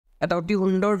এটা অতি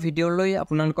সুন্দৰ ভিডিঅ'লৈ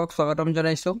আপোনালোকক স্বাগতম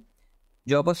জনাইছোঁ।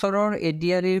 যোৱা বছৰৰ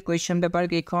ADRE কুৱেশ্যন পেপাৰ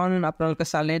কেইখন আপোনালোকে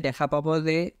চালে দেখা পাব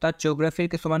যে তাত জিঅ'গ্ৰাফিৰ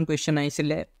কিছুমান কুৱেশ্যন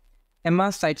আহিছিলে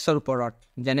ফেমাছ চাইটছৰ ওপৰত,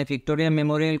 যেনে ভিক্টোৰিয়া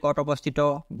মেমৰিয়েল ক'ত অৱস্থিত,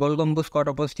 গোল গম্বুজ ক'ত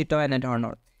অৱস্থিত,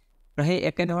 এনেধৰণৰ। সেই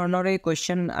একেধৰণৰে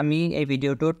কুৱেশ্যন আমি এই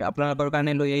ভিডিঅ'টোত আপোনালোকৰ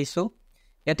কাৰণে লৈ আহিছোঁ।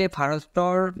 ইয়াতে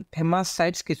ভাৰতৰ ফেমাছ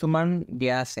চাইটছ কিছুমান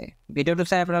দিয়া আছে। ভিডিঅ'টো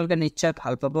চাই আপোনালোকে নিশ্চয়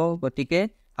ভাল পাব, গতিকে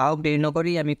আহক দেৰি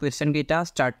নকৰি আমি কুৱেশ্যনকেইটা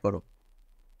ষ্টাৰ্ট কৰোঁ।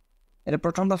 এটা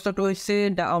প্ৰথম প্ৰশ্নটো হৈছে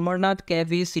the Amarnath cave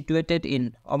is situated in,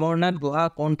 Amarnath গুহা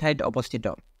কোন ঠাইত অৱস্থিত?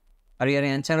 আৰু ইয়াৰ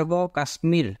এনচাৰ হ'ব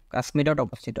কাশ্মীৰত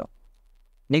অৱস্থিত।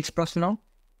 নেক্সট প্ৰশ্ন,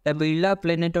 the Birla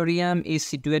planetarium is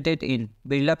situated in,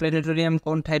 Birla planetarium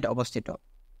কোন ঠাইত অৱস্থিত?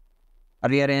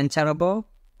 আৰু ইয়াৰ এনচাৰ হ'ব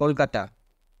কলকাতা।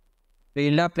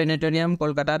 বিৰলা প্লেনেটৰিয়াম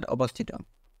কলকাতাত অৱস্থিত।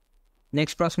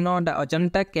 নেক্সট প্ৰশ্ন, the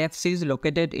Ajanta caves is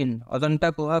located in, Ajanta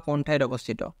গুহা কোন ঠাইত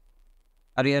অৱস্থিত?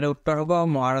 আৰু ইয়াৰ উত্তৰ হ'ব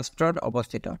মহাৰাষ্ট্ৰত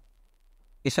অৱস্থিত।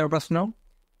 পিছৰ প্ৰশ্ন,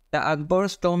 the Akbar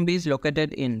ষ্টম্ব is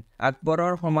located in,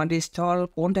 আকবৰৰ সমাধিস্থল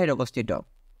কোন ঠাইত অৱস্থিত?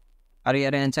 আৰু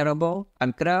ইয়াৰ এনচাৰ হ'ব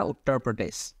আগ্ৰা, উত্তৰ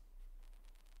প্ৰদেশ।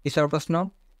 পিছৰ প্ৰশ্ন,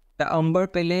 the Ambar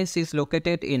palace is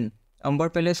located in, Ambar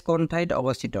palace কোন ঠাইত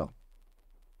অৱস্থিত?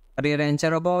 আৰু ইয়াৰ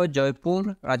এনচাৰ হ'ব জয়পুৰ,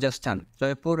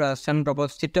 ৰাজস্থানত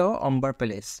অৱস্থিত অম্বৰ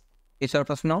পেলেচ। পিছৰ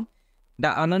প্ৰশ্ন, the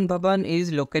Ananda Bhawan is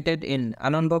located in,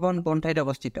 আনন্দ ভৱন কোন ঠাইত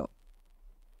অৱস্থিত?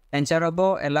 এনচাৰ হ'ব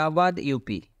এলাহাবাদ, UP।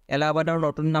 এলাহাবাদৰ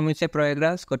নতুন নাম হৈছে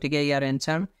প্ৰয়াগৰাজ, গতিকে ইয়াৰ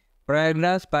এনচাৰ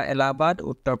প্ৰয়াগৰাজ বা এলাহাবাদ,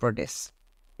 উত্তৰ প্ৰদেশ।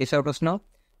 পিছৰ প্ৰশ্ন,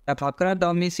 the Bhakra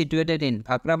dum is situated in,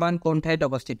 Bhakra বান্ধ কোন ঠাইত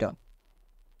অৱস্থিত?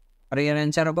 আৰু ইয়াৰ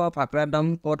এনচাৰ হ'ব ভাকৰা ডম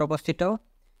ক'ত অৱস্থিত?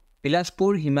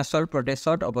 বিলাসপুৰ, হিমাচল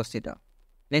প্ৰদেশত অৱস্থিত।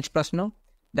 নেক্সট প্ৰশ্ন,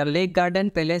 the lake garden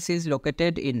palace is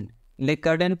located in, lake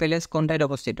garden palace কোন ঠাইত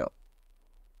অৱস্থিত?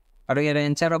 আৰু ইয়াৰ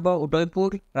এনচাৰ হ'ব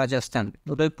উদয়পুৰ,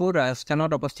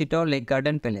 ৰাজস্থানত অৱস্থিত লেক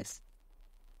গাৰ্ডেন পেলেচ।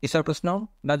 পিছৰ প্ৰশ্ন,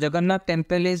 the Jagannath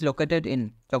temple is located in,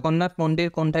 Jagannath মন্দিৰ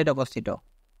কোন ঠাইত অৱস্থিত?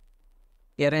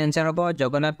 ইয়াৰ এনচাৰ হ'ব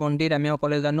জগন্নাথ মন্দিৰ আমি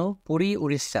সকলোৱে জানো পুৰী,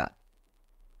 উৰিষ্যা।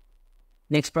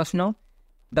 নেক্সট প্ৰশ্ন,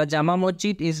 দ্য জামা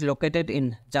মছজিদ ইজ লোকেটেড ইন,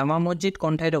 জামা মছজিদ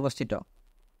কোন ঠাইত অৱস্থিত?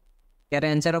 ইয়াৰ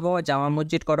এনচাৰ হ'ব জামা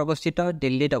মছজিদ ক'ত অৱস্থিত?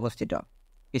 দিল্লীত অৱস্থিত।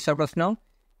 পিছৰ প্ৰশ্ন,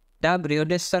 the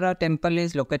বৃহদেশ্বৰা temple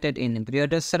is located in,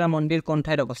 বৃহদেশ্বৰা মন্দিৰ কোন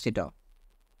ঠাইত অৱস্থিত?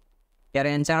 ইয়াৰ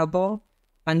এনচাৰ হ'ব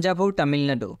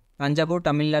পাঞ্জাৱৰ,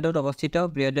 তামিলনাডুত অৱস্থিত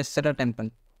বৃহদেশ্বৰা টেম্পল।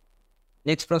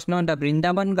 নেক্সট প্ৰশ্ন, the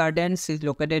Vrindavan gardens is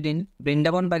located in,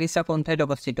 Vrindavan বাগিচা কোন ঠাইত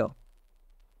অৱস্থিত?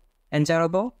 এনচাৰ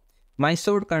হ'ব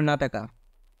মাইচুৰ, কৰ্ণাটকা।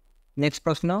 নেক্সট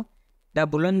প্ৰশ্ন, the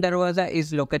বুলন্দ Darwaza is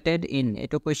located in,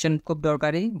 এইটো কুৱেশ্যন খুব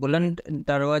দৰকাৰী, বুলন্দ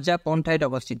দৰৱাজা কোন ঠাইত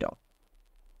অৱস্থিত?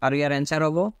 আৰু ইয়াৰ এনচাৰ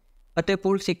হ'ব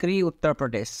ফতেহপুৰ চিক্ৰী, উত্তৰ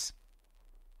প্ৰদেশ।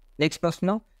 নেক্সট প্ৰশ্ন,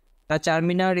 the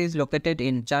Charminar is located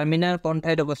in, Charminar কোন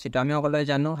ঠাইত অৱস্থিত? আমি সকলোৱে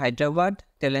জানো হায়দৰাবাদ,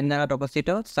 তেলেংগানাত অৱস্থিত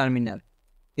চাৰমিনাৰ।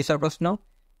 পিছৰ প্ৰশ্ন,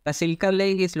 the Chilka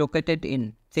lake is located in,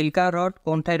 চিল্কা হ্ৰদ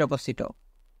কোন ঠাইত অৱস্থিত?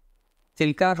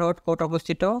 চিল্কা হ্ৰদ ক'ত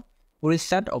অৱস্থিত?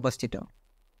 উৰিষ্যাত অৱস্থিত।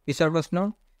 পিছৰ প্ৰশ্ন,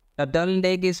 the doll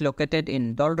lake is located in,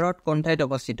 ডল হ্ৰদ কোন ঠাইত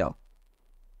অৱস্থিত?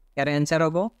 ইয়াৰ এনচাৰ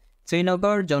হ'ব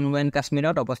শ্ৰীনগৰ, জম্মু এণ্ড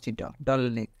কাশ্মীৰত অৱস্থিত ডল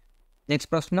লেক। নেক্সট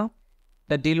প্ৰশ্ন,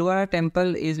 the Dilwara temple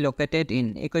is located in,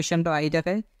 এই কুৱেশ্যনটো আহি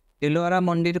থাকে, দিলৱাৰা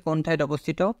মন্দিৰ কোন ঠাইত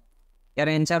অৱস্থিত? ইয়াৰ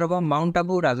এনচাৰ হ'ব মাউণ্ট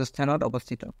আবু, ৰাজস্থানত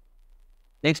অৱস্থিত।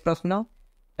 নেক্সট প্ৰশ্ন,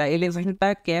 the Elephanta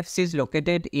caves is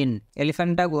located in,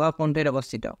 Elephanta গুহা কোন ঠাইত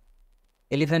অৱস্থিত?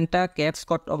 এলিফেণ্টা কেভছ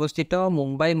ক'ত অৱস্থিত?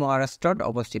 মুম্বাই, মহাৰাষ্ট্ৰত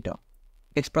অৱস্থিত।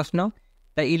 নেক্সট প্ৰশ্ন,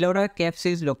 the ইলৰা caves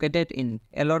is located in,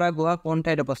 এলৰা গুহা কোন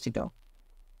ঠাইত অৱস্থিত?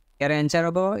 ইয়াৰ এনচাৰ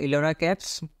হ'ব ইলৰা কেভছ,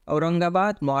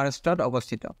 ঔৰংগাবাদ, মহাৰাষ্ট্ৰত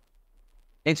অৱস্থিত।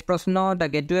 নেক্সট প্ৰশ্ন, the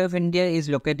gateway of India is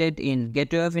located in,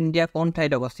 gateway of India কোন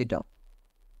ঠাইত অৱস্থিত?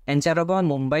 এনচাৰ হ'ব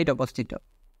মুম্বাইত অৱস্থিত।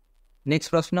 নেক্সট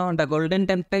প্ৰশ্ন, the golden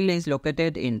temple is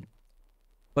located in,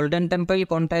 golden temple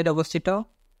কোন ঠাইত অৱস্থিত?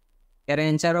 ইয়াৰ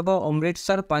এনচাৰ হ'ব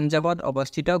অমৃতসৰ, পাঞ্জাৱত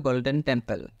অৱস্থিত গল্ডেন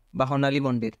টেম্পল বা সোণালী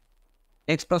মন্দিৰ।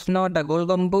 নেক্সট প্ৰশ্ন, দ্য গোল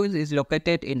গম্বুজ ইজ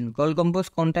লোকেটেড ইন, গোল গম্বুজ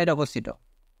কোন ঠাইত অৱস্থিত?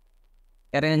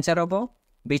 ইয়াৰ এনচাৰ হ'ব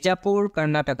বিজাপুৰ,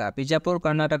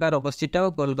 কৰ্ণাটকাত অৱস্থিত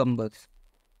গোল গম্বুজ।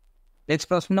 নেক্সট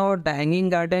প্ৰশ্ন, the হেঙিং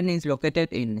garden is located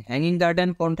in, হেঙিং garden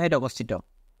কোন ঠাইত অৱস্থিত?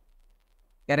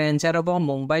 ইয়াৰ এনচাৰ হ'ব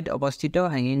মুম্বাইত অৱস্থিত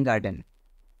হেঙিং গাৰ্ডেন।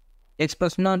 নেক্সট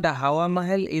প্ৰশ্ন, the Hawa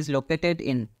Mahal is located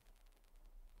in,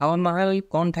 Hawa Mahal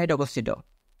কোন ঠাইত অৱস্থিত?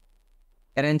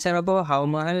 ইয়াৰ এনচাৰ হ'ব হাৱা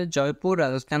মহল, জয়পুৰ,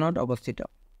 ৰাজস্থানত অৱস্থিত।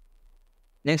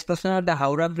 নেক্সট প্ৰশ্ন, the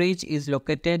Howrah bridge is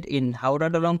located in, Howrah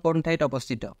দলং কোন ঠাইত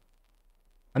অৱস্থিত?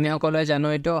 আমি সকলোৱে জানো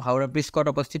এইটো, হাওৰা ব্ৰিজ ক'ত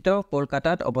অৱস্থিত?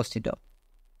 কলকাতাত অৱস্থিত।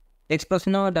 নেক্সট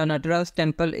প্ৰশ্ন, the Nataraj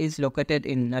temple is located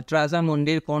in, নটৰাজা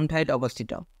মন্দিৰ কোন ঠাইত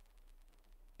অৱস্থিত?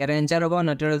 ইয়াৰ এনচাৰ হ'ব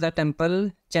নটৰাজা টেম্পল,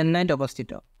 চেন্নাইত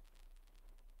অৱস্থিত।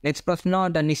 Next प्रश्न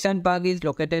the Nisantbagh is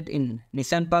located in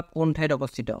Nisantbagh কোন ঠাইত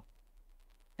অৱস্থিত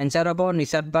Answer হ'ব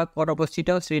Nisantbagh ক'ত অৱস্থিত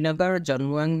শ্ৰীনগৰ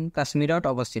জম্মু এণ্ড কাশ্মীৰত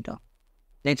অৱস্থিত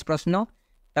Next প্ৰশ্ন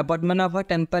the Padmanabha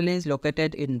temple is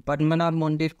located in Padmanabh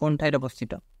মন্দিৰ কোন ঠাইত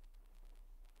অৱস্থিত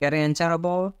ইয়াৰ answer হ'ব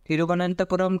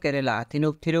Thiruvananthapuram Kerala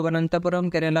Thiruvananthapuram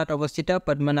Kerala অৱস্থিত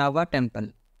Padmanabha temple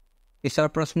পিছৰ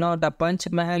প্ৰশ্ন the Panch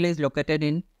Mahal is located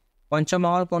in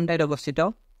Panchmahal কোন ঠাইত অৱস্থিত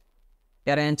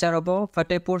ইয়াৰ answer হ'ব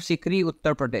Fatehpur Sikri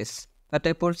Uttar Pradesh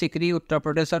Fatehpur Sikri Uttar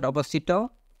Pradeshত অৱস্থিত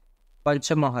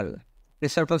পঞ্চমহল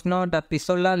পিছৰ প্ৰশ্ন the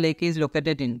Pisola Lake is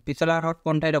located in পিছলা হ্ৰদ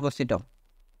কোন ঠাইত অৱস্থিত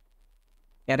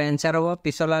ইয়াৰ answer হ'ব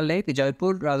Pisola Lake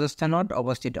জয়পুৰ ৰাজস্থানত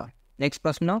অৱস্থিত next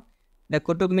প্ৰশ্ন the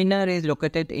Qutub Minar is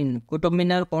located in Qutub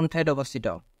Minar কোন ঠাইত অৱস্থিত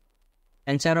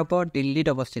answer হ'ব দিল্লীত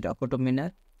অৱস্থিত Qutub Minar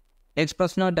next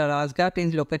প্ৰশ্ন the Rajghat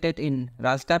is located in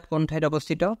Rajghat কোন ঠাইত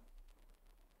অৱস্থিত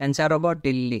answer হ'ব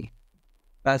দিল্লী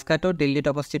Rajghat দিল্লীত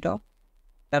অৱস্থিত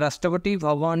the Rashtrapati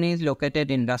Bhavan is located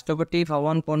in Rashtrapati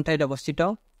Bhavan কোন ঠাইত অৱস্থিত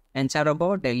answer হ'ব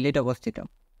দিল্লীত অৱস্থিত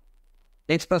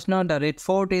next প্ৰশ্ন the Red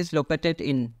Fort is located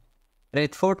in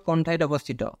Red Fort কোন ঠাইত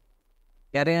অৱস্থিত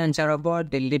ইয়াৰে answer হ'ব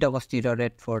দিল্লীত অৱস্থিত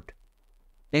Red Fort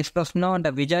next প্ৰশ্ন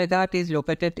the Vijay Ghat is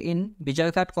located in Vijay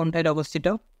Ghat কোন ঠাইত অৱস্থিত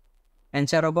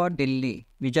answer হ'ব দিল্লী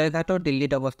Vijay Ghat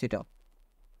দিল্লীত অৱস্থিত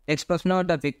next প্ৰশ্ন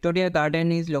the Victoria Garden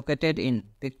is located in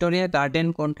Victoria Garden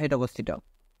কোন ঠাইত অৱস্থিত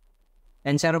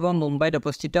answer হ'ব মুম্বাইত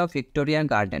অৱস্থিত Victoria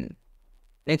Garden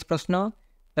next প্ৰশ্ন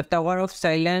the Tower of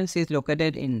Silence is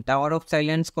located in Tower of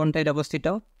Silence কোন ঠাইত অৱস্থিত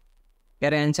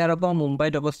ইয়াৰ answer হ'ব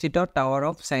মুম্বাইত অৱস্থিত Tower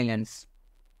of Silence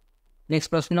next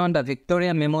প্ৰশ্ন the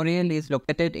Victoria Memorial is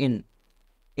located in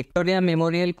Victoria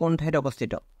Memorial কোন ঠাইত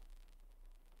অৱস্থিত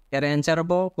ইয়াৰ answer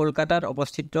হ'ব কলকাতাত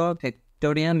অৱস্থিত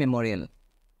Victoria Memorial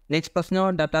next প্ৰশ্ন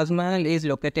the Taj Mahal is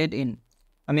located in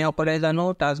আমি সকলোৱে জানো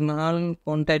Taj Mahal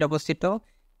কোন ঠাইত অৱস্থিত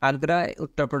আগ্ৰা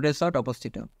উত্তৰ প্ৰদেশত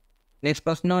অৱস্থিত next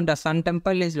প্ৰশ্ন the Sun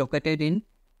Temple is located in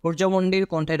সূৰ্য মন্দিৰ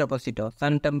কোন ঠাইত অৱস্থিত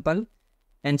Sun Temple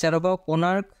answer হ'ব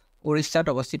কোনাৰ্ক উৰিষ্যাত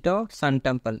অৱস্থিত Sun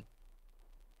Temple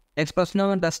next প্ৰশ্ন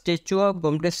the Statue of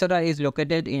Gomteshwara is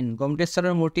located in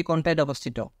গমটেশ্বৰৰ মূৰ্তি কোন ঠাইত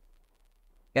অৱস্থিত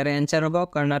ইয়াৰ answer হ'ব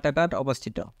কৰ্ণাটকত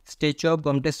অৱস্থিত Statue of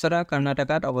Gomteshwara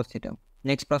কৰ্ণাটকত অৱস্থিত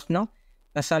next প্ৰশ্ন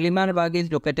the Shalimar Bagh is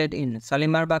located in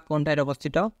Shalimar Bagh কোন ঠাইত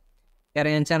অৱস্থিত ইয়াৰ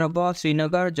answer হ'ব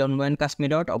শ্ৰীনগৰ জম্মু এণ্ড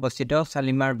কাশ্মীৰত অৱস্থিত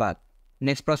Shalimar Bagh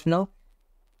next প্ৰশ্ন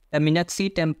the Meenakshi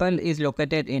Temple is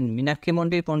located in Meenakshi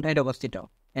মন্দিৰ কোন ঠাইত অৱস্থিত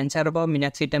answer হ'ব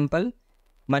Meenakshi Temple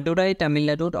মাদুৰাই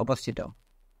তামিলনাডুত অৱস্থিত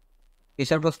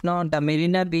পিছৰ প্ৰশ্ন the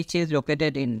Marina Beach is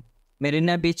located in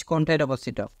Marina Beach কোন ঠাইত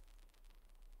অৱস্থিত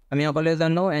আমি সকলোৱে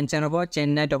জানো answer হ'ব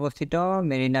চেন্নাইত অৱস্থিত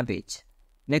Marina Beach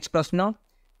next প্ৰশ্ন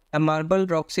the Marble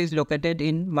Rocks is located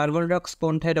in Marble Rocks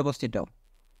কোন ঠাইত অৱস্থিত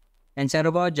answer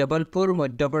হ'ব জবলপুৰ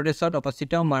মধ্য প্ৰদেশত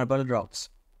অৱস্থিত Marble Rocks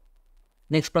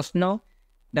next প্ৰশ্ন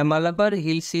the Malabar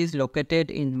Hills is located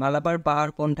in Malabar পাহাৰ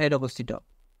কোন ঠাইত অৱস্থিত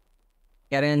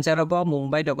ইয়াৰ answer হ'ব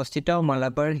মুম্বাইত অৱস্থিত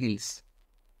Malabar Hills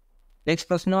next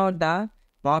প্ৰশ্ন the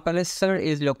Mahakaleshwar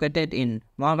is located in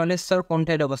Mahakaleshwar কোন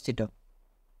ঠাইত অৱস্থিত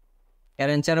ইয়াৰ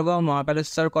answer হ'ব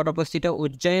Mahakaleshwar ক'ত অৱস্থিত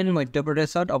উজ্জয়ন মধ্য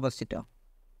প্ৰদেশত অৱস্থিত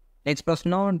next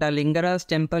প্ৰশ্ন the Lingaraj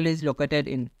Temple is located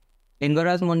in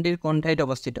Lingaraj মন্দিৰ কোন ঠাইত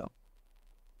অৱস্থিত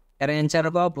ইয়াৰ answer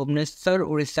হ'ব ভুৱনেশ্বৰ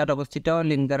উৰিষ্যাত অৱস্থিত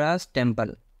Lingaraj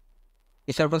Temple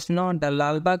পিছৰ প্ৰশ্ন the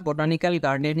Lalbagh Botanical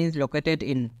Garden is located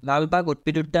in Lalbagh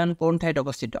উদ্ভিদ উদ্যান কোন ঠাইত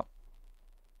অৱস্থিত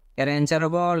ইয়াৰ answer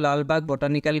হ'ব Lalbagh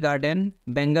Botanical Garden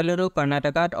বেংগালুৰু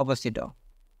কৰ্ণাটকত অৱস্থিত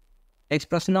next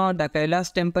প্ৰশ্ন the Kailash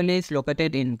Temple is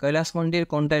located in Kailash মন্দিৰ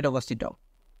কোন ঠাইত অৱস্থিত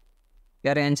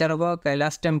ইয়াৰ answer হ'ব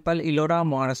Kailash Temple ইলোৰা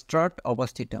মহাৰাষ্ট্ৰত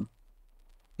অৱস্থিত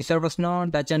পিছৰ প্ৰশ্ন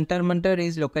the Jantar Mantar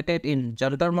is located in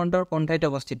Jantar Mantar কোন ঠাইত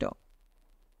অৱস্থিত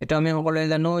এটা আমি সকলোৱে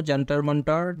জানো Jantar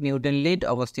Mantar নিউ দিল্লীত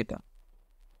অৱস্থিত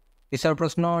পিছৰ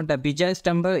প্ৰশ্ন the Vijay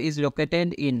Stambha is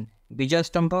located in Vijay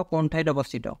Stambha কোন ঠাইত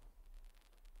অৱস্থিত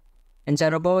answer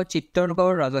হ'ব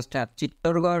চিত্তৰগড়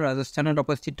ৰাজস্থানত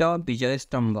অৱস্থিত Vijay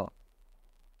Stambha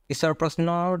পিছৰ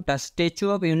প্ৰশ্ন the Statue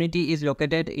of Unity is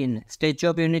located in Statue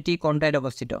of Unity কোন ঠাইত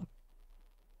অৱস্থিত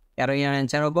আৰু ইয়াৰ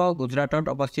answer হ'ব গুজৰাটত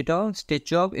অৱস্থিত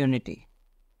Statue of Unity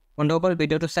বন্ধুসকল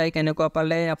ভিডিঅ'টো চাই কেনেকুৱা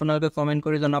পালে আপোনালোকে কমেণ্ট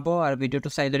কৰি জনাব আৰু ভিডিঅ'টো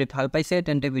চাই যদি ভাল পাইছে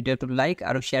তেন্তে ভিডিঅ'টো লাইক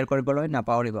আৰু শ্বেয়াৰ কৰিবলৈ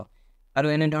নাপাহৰিব আৰু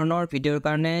এনে ধৰণৰ ভিডিঅ'ৰ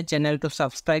কাৰণে চেনেলটো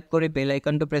সাবস্ক্ৰাইব কৰি বেল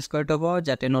আইকনটো প্ৰেছ কৰি থব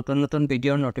যাতে নতুন নতুন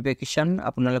ভিডিঅ'ৰ নটিফিকেশ্যন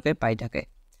আপোনালোকে পাই থাকে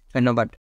ধন্যবাদ